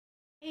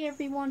Hey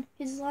everyone,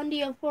 it's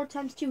Lundio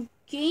 4x2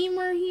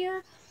 Gamer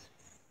here,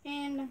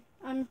 and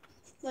I'm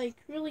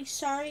really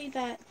sorry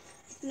that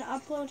an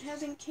upload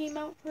hasn't came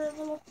out for a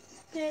little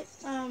bit.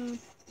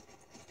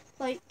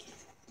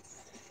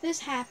 This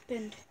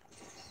happened.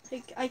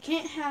 I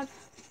can't have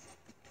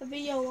a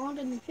video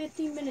longer than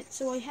 15 minutes,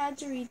 so I had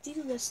to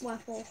redo this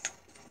level.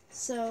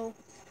 So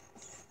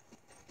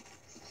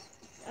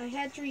I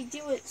had to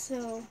redo it,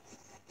 so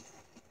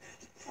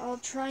I'll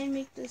try and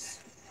make this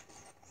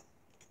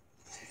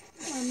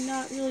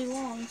not really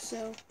long,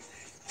 so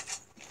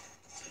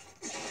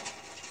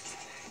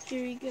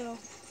here we go.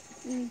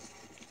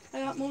 I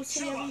got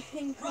mostly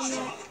everything from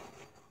that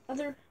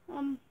other,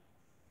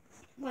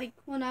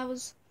 when I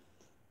was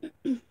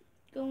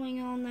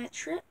going on that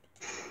trip.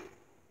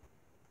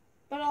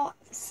 But I'll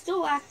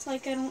still act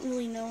like I don't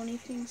really know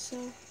anything, so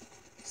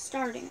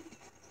starting.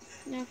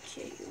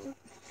 Okay.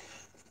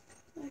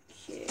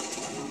 Okay.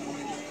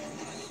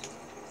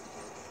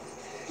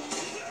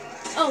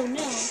 Oh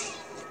no.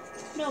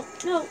 No.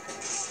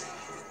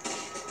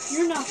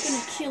 You're not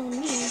gonna kill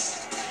me.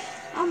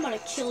 I'm gonna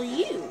kill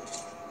you.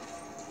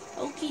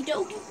 Okie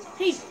dokie.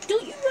 Hey,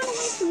 don't you run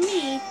away from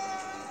me.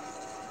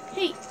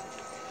 Hey.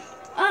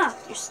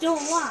 You're still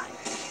alive.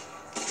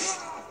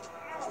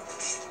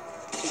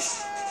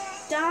 Just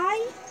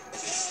die.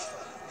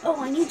 Oh,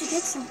 I need to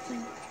get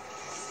something.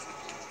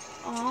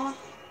 Aw.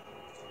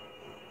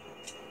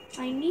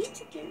 I need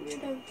to get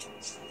rid of...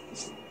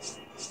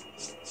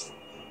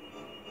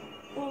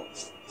 Well...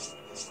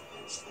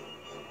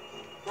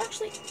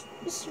 Actually,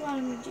 this is what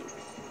I'm gonna do.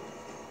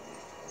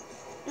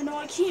 No,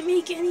 I can't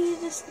make any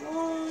of this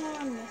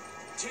long.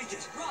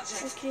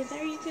 Okay,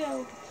 there you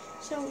go.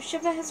 So,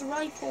 Shiva has a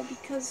rifle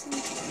because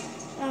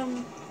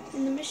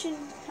in the mission,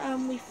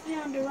 we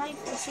found a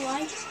rifle,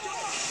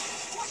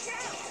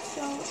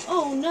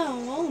 oh no,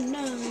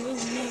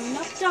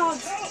 not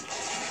dogs.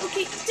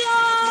 Okay,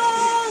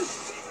 dog!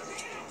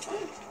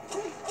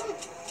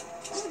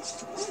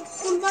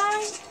 Come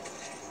by.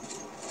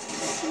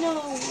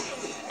 No.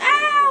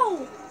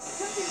 Ow!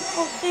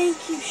 Oh, thank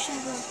you,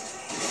 Shiva.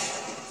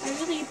 I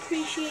really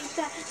appreciate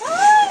that.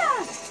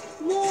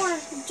 More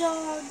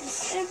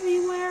dogs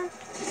everywhere.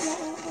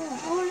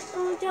 More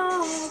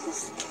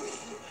dogs.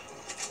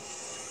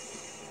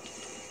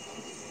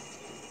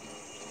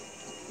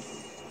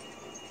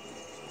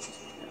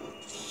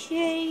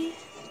 Okay.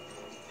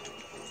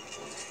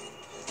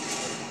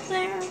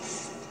 There.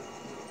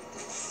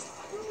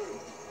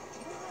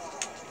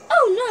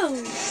 Oh no!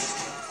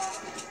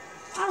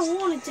 I don't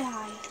want to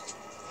die.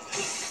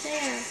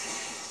 There.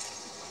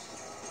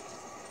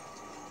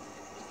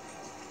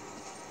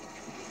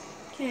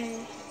 Okay.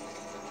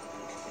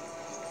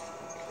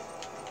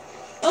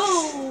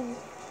 Oh!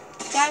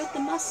 Guy with the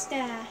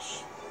mustache.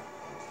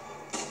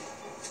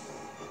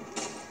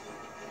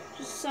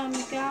 Just some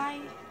guy.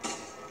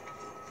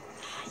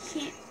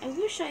 I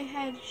wish I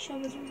had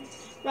Shiva's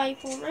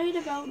rifle right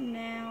about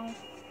now.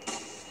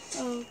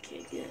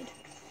 Okay, good.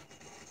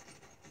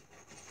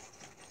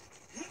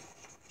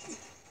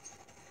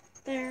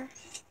 There.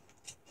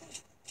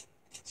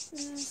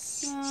 There's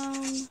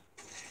some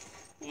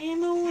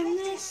ammo in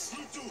this.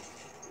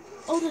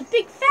 Oh, the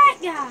big fat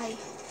guy!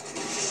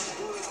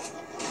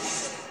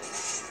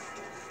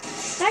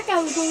 That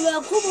guy was going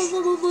out.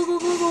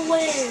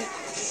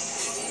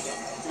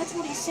 That's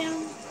what he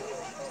sounds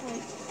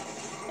like.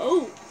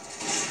 Oh!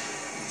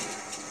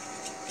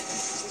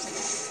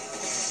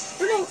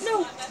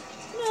 No!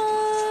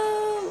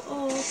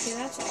 Oh, okay,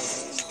 that's all it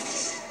is.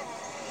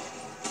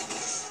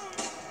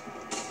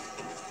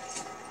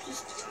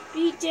 Just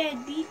be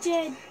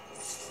dead.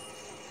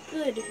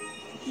 Good.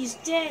 He's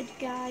dead,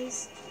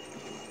 guys.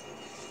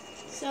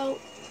 So,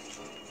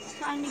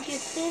 time to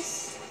get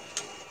this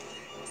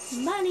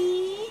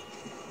money.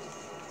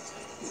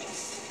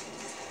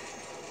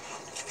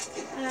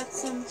 I got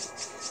some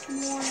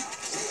more.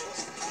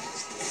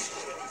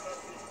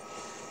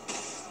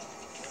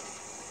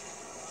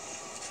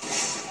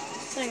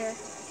 There.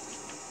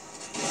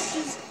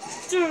 Just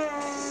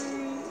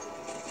darn.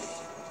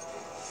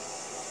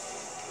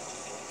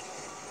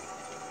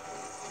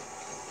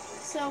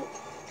 So,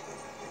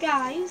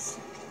 guys,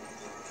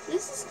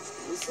 this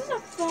is a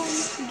fun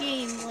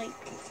game,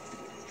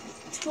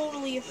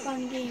 totally a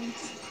fun game.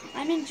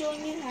 I'm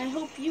enjoying it. I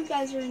hope you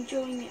guys are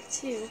enjoying it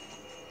too.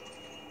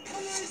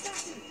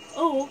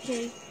 Oh,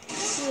 okay.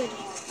 Good.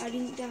 I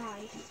didn't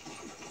die.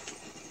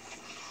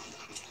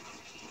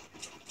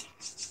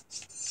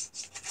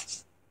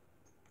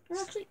 Or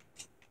actually...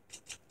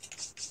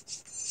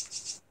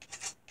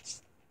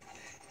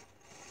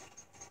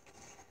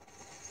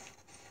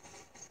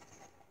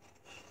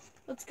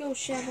 Let's go,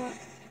 Shiva.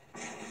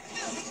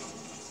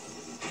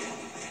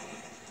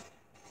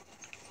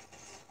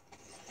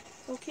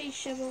 Okay,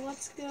 Shiva,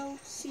 let's go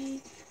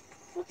see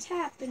what's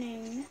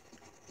happening.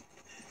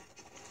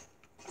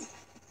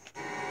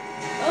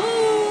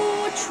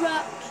 Oh, a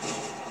truck!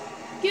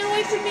 Get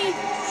away from me,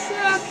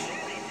 truck!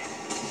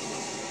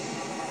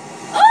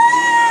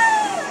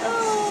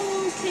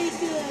 Oh, okay,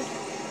 good.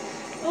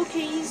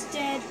 Okay, he's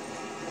dead.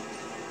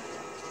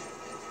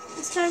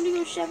 It's time to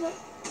go, Sheva.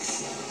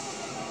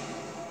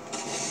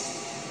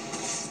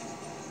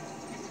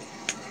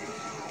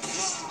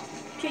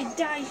 Okay,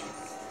 die.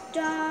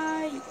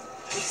 Die.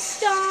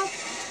 Stop.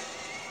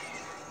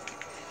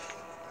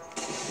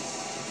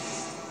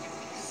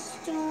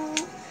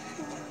 Stop.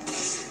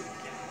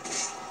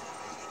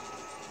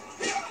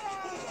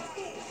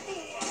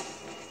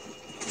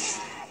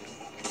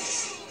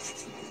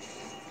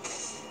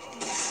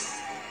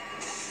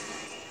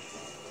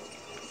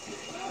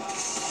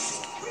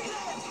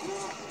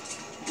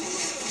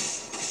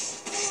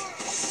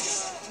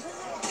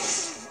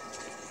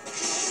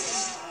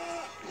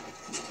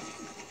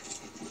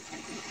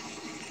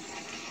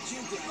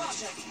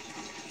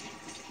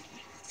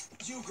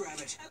 You grab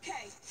it.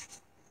 Okay.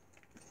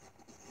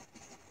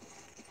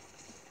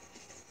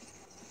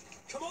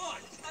 Come on.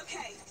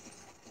 Okay.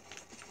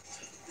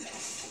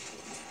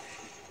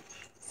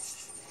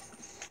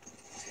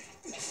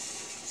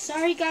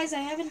 Sorry guys,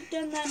 I haven't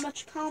done that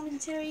much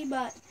commentary,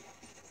 but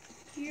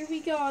here we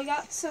go. I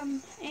got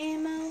some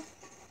ammo.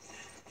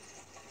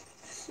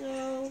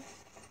 So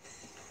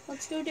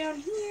let's go down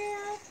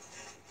here.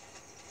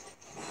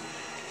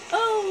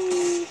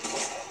 Oh,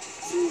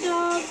 some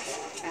dogs.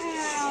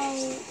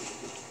 Ow.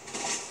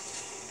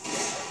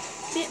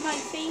 Bit my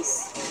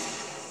face.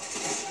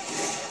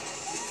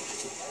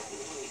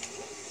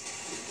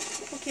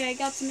 Okay, I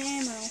got some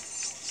ammo.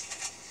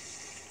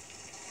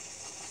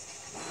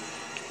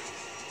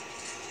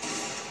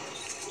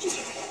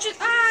 Just,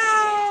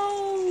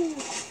 ow!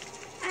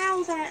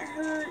 Ow, that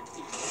hurt.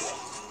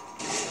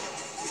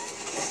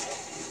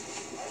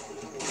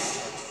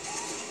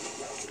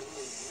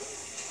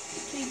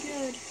 Okay,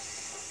 good.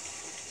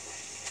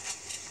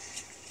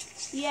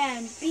 Yeah,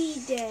 and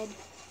be dead.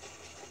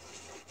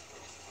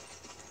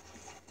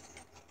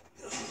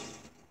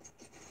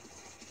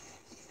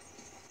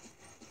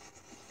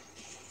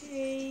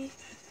 Okay.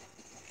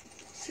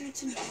 See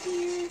what's in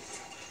here.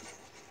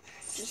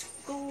 Just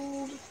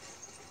gold.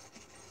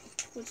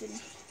 What's in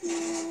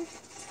here?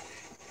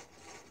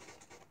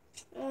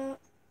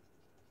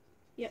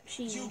 Yep,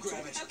 she needs You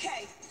grab it. it.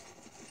 Okay.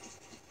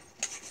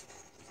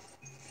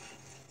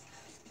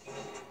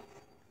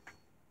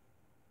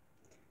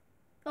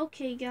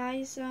 Okay,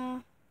 guys,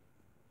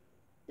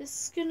 this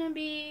is gonna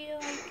be,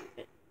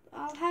 like,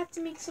 I'll have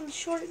to make some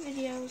short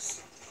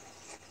videos.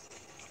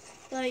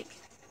 Like,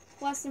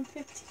 less than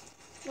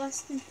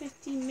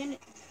 15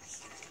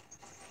 minutes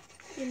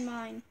in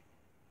mine.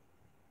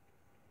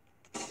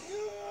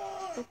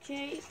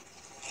 Okay,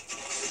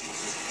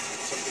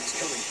 Something's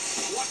coming.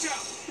 Watch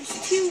out.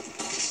 there's two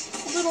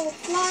little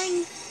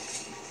flying,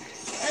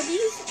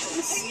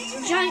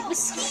 these giant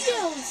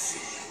mosquitoes.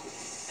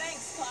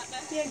 Thanks, partner.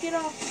 Yeah, get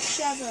off of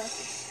Sheva.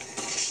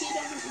 She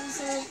doesn't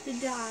deserve to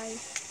die.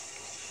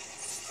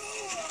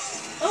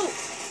 Oh!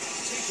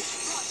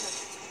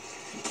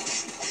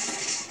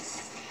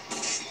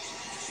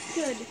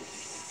 Good.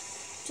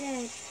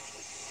 Dead.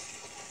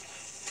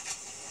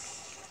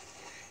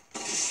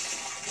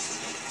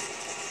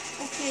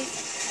 Okay.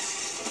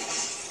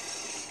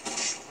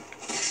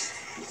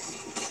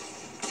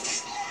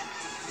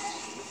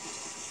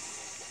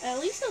 At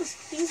least those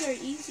things are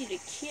easy to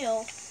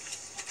kill.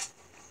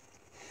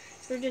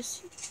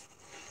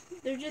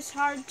 They're just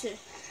hard to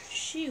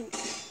shoot.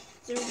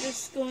 They're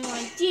just going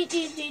like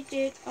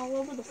dit all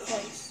over the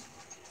place.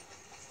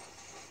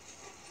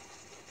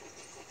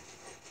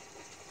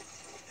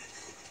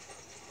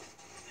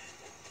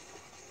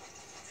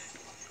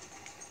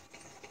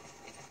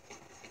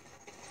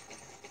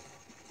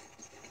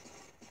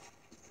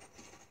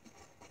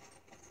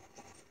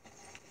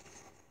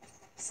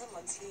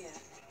 Someone's here.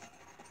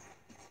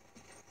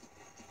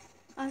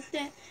 I have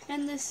to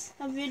end this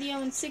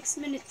video in 6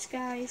 minutes,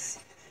 guys.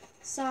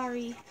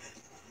 Sorry.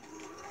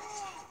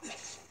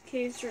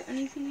 Okay, is there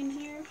anything in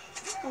here?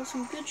 Oh,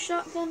 some good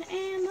shotgun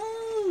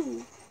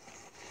ammo.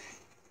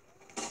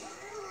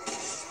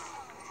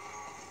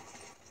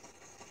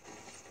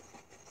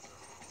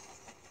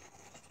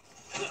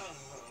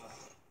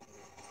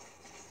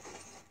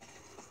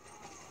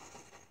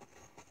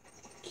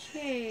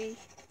 Okay.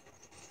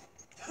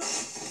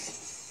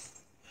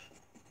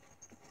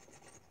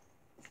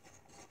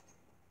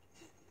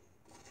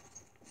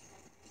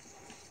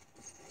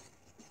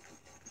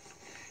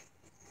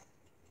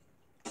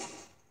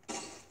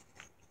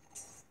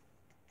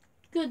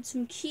 Good,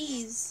 some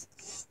keys.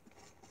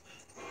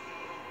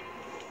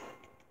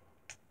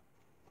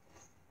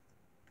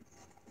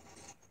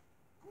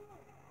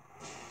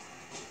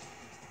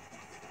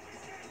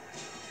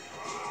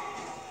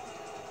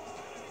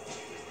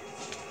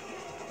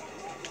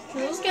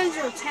 Those guys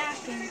are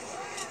attacking.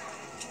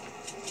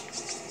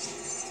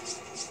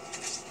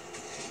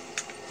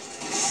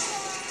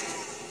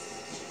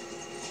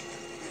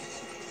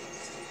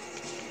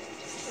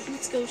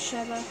 Let's go,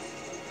 Sheva.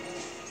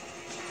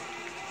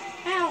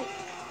 Ow!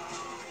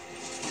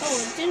 Oh,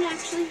 it didn't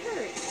actually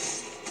hurt.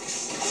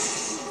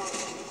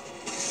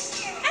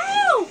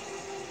 Ow!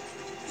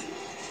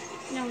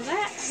 Now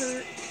that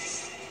hurt.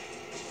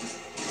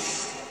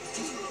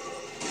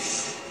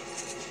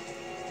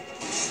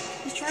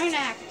 He's trying to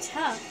act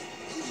tough.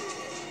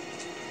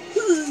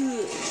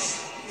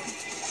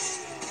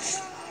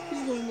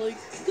 He's going like,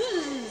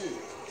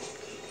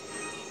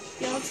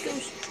 yeah, let's go.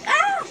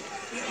 Ah!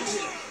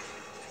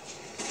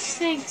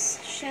 Thanks,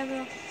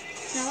 Sheva.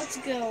 Now let's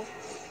go.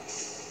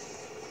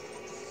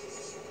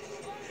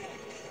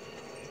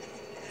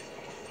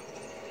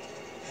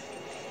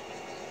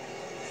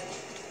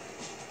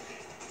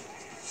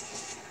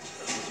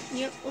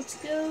 Yep, let's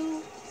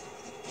go.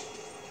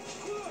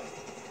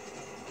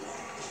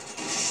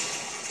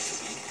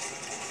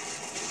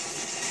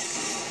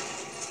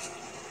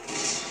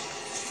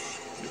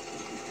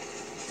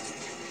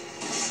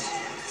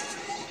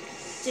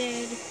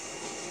 Dead.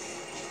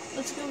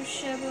 Let's go,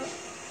 Sheva.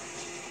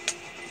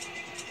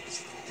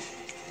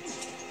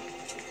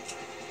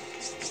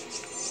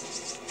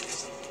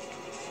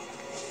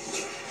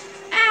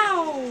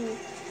 Ow!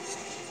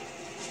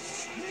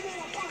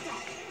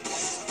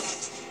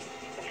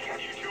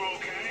 You two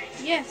okay?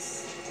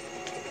 Yes.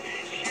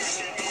 HQ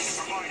sent me to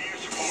provide air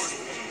support.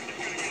 It's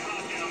gonna get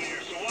hot down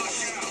there, so watch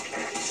out.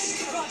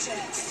 Roger.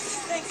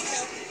 Thanks,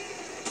 Kel.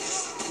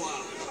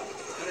 Wow.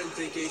 I didn't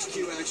think HQ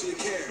actually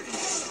cared.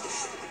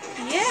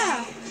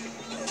 Yeah.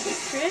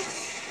 Chris.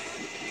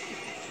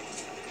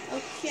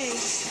 Okay.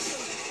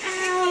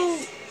 Ow!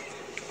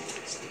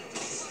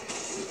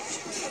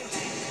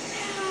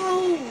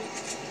 Ow!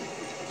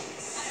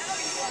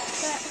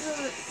 That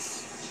hurts.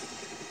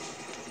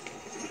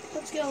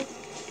 Let's go.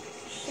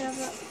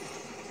 Sheva.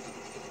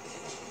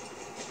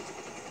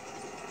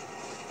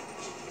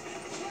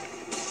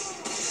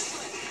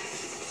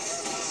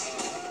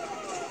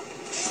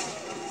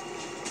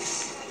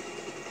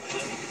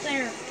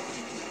 There.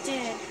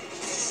 Dead.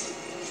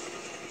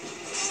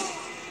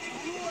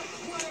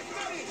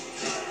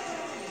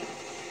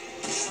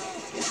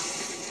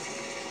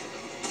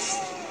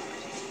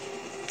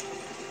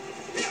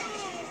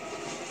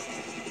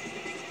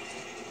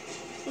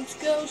 Let's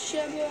go,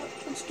 Sheva.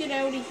 Let's get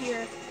out of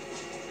here.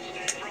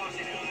 Stay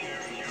frosty down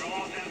there. You're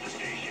almost at the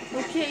station.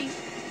 Okay.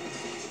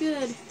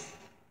 Good.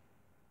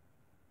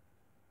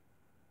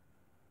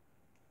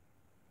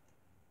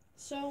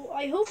 So,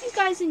 I hope you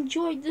guys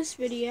enjoyed this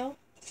video.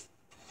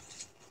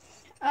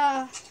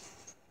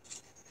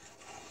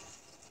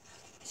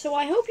 So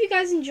I hope you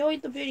guys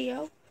enjoyed the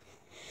video.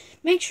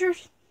 Make sure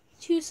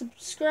to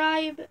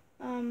subscribe.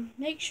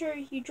 Make sure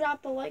you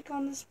drop a like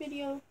on this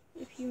video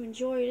if you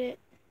enjoyed it.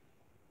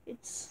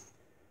 It's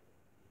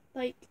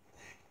like,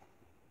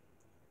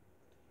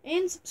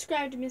 and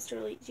subscribe to Mr.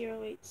 Elite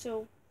 08.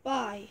 So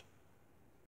bye.